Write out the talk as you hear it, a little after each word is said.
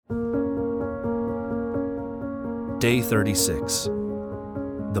Day 36.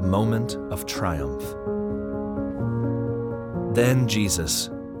 The Moment of Triumph. Then Jesus,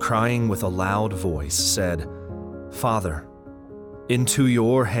 crying with a loud voice, said, "Father, into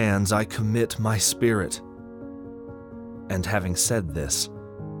your hands I commit my spirit." And having said this,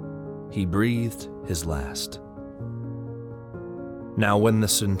 he breathed his last. Now when the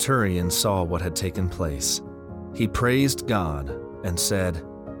centurion saw what had taken place, he praised God and said,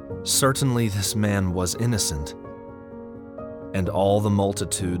 "Certainly this man was innocent." And all the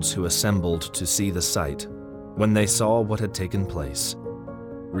multitudes who assembled to see the sight, when they saw what had taken place,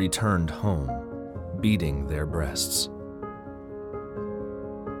 returned home, beating their breasts.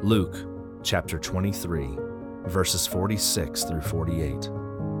 Luke chapter 23, verses 46 through 48.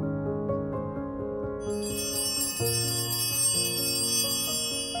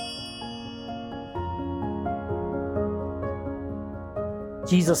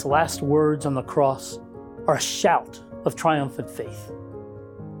 Jesus' last words on the cross are a shout of triumphant faith.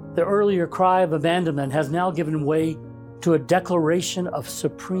 The earlier cry of abandonment has now given way to a declaration of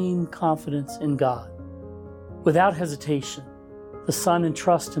supreme confidence in God. Without hesitation, the Son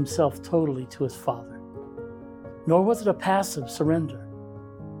entrusts himself totally to his Father. Nor was it a passive surrender.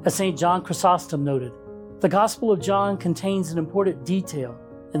 As St. John Chrysostom noted, the Gospel of John contains an important detail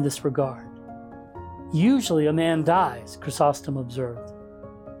in this regard. Usually a man dies, Chrysostom observed,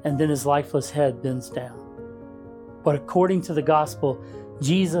 and then his lifeless head bends down. But according to the Gospel,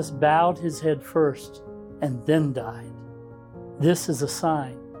 Jesus bowed his head first and then died. This is a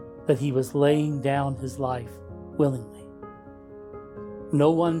sign that he was laying down his life willingly.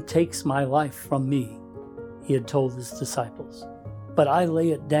 "No one takes my life from me," he had told his disciples, "but I lay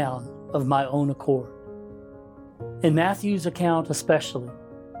it down of my own accord." In Matthew's account especially,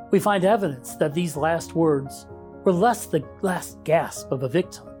 we find evidence that these last words were less the last gasp of a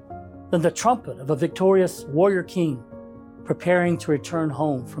victim than the trumpet of a victorious warrior king preparing to return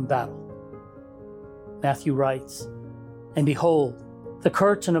home from battle. Matthew writes, "And behold, the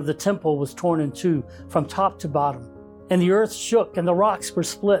curtain of the temple was torn in two from top to bottom, and the earth shook and the rocks were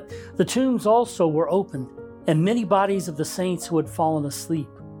split. The tombs also were opened, and many bodies of the saints who had fallen asleep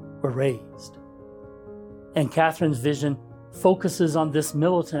were raised." And Catherine's vision focuses on this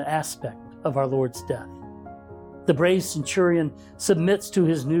militant aspect of our Lord's death. The brave centurion submits to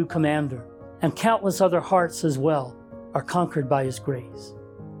his new commander, and countless other hearts as well are conquered by his grace.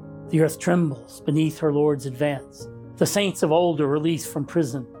 The earth trembles beneath her Lord's advance. The saints of old are released from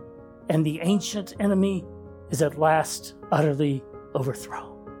prison, and the ancient enemy is at last utterly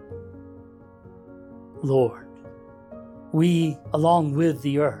overthrown. Lord, we, along with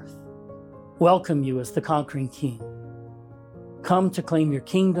the earth, welcome you as the conquering King. Come to claim your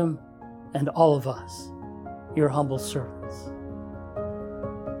kingdom, and all of us, your humble servants.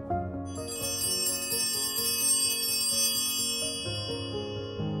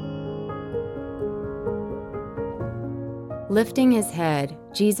 Lifting his head,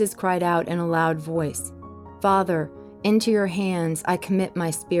 Jesus cried out in a loud voice, "Father, into your hands I commit my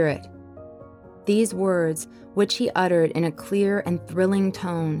spirit." These words, which he uttered in a clear and thrilling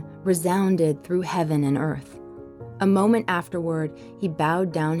tone, resounded through heaven and earth. A moment afterward, he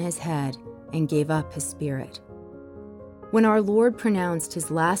bowed down his head and gave up his spirit. When our Lord pronounced his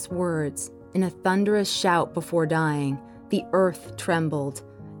last words in a thunderous shout before dying, the earth trembled,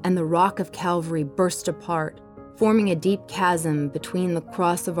 and the rock of Calvary burst apart, forming a deep chasm between the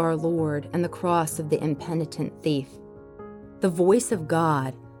cross of our Lord and the cross of the impenitent thief. The voice of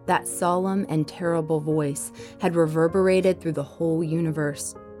God, that solemn and terrible voice, had reverberated through the whole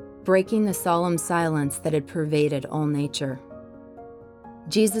universe, breaking the solemn silence that had pervaded all nature.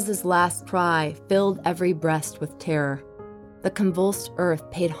 Jesus' last cry filled every breast with terror. The convulsed earth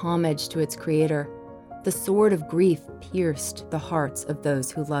paid homage to its creator. The sword of grief pierced the hearts of those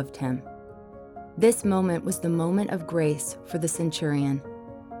who loved him. This moment was the moment of grace for the centurion.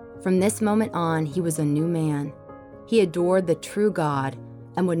 From this moment on, he was a new man. He adored the true God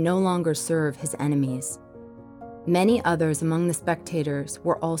and would no longer serve his enemies. Many others among the spectators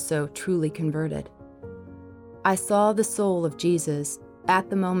were also truly converted. I saw the soul of Jesus, at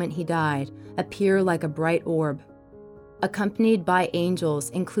the moment he died, appear like a bright orb. Accompanied by angels,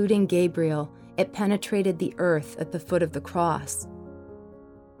 including Gabriel, it penetrated the earth at the foot of the cross.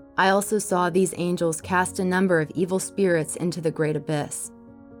 I also saw these angels cast a number of evil spirits into the great abyss.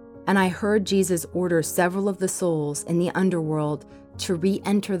 And I heard Jesus order several of the souls in the underworld to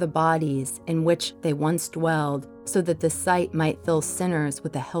re-enter the bodies in which they once dwelled, so that the sight might fill sinners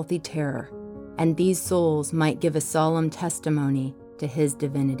with a healthy terror, and these souls might give a solemn testimony to his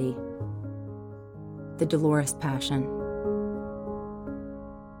divinity. The Dolorous Passion.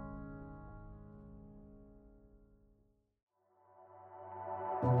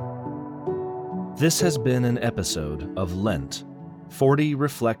 This has been an episode of Lent, 40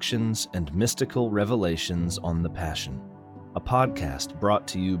 Reflections and Mystical Revelations on the Passion, a podcast brought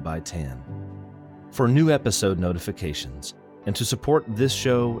to you by TAN. For new episode notifications, and to support this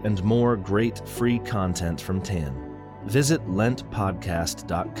show and more great free content from TAN, visit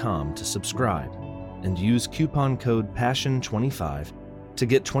lentpodcast.com to subscribe and use coupon code PASSION25 to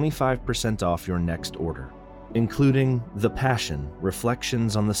get 25% off your next order, including The Passion,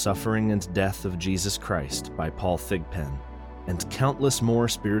 Reflections on the Suffering and Death of Jesus Christ by Paul Thigpen, and countless more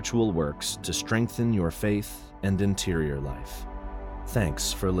spiritual works to strengthen your faith and interior life.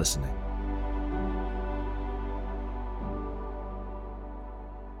 Thanks for listening.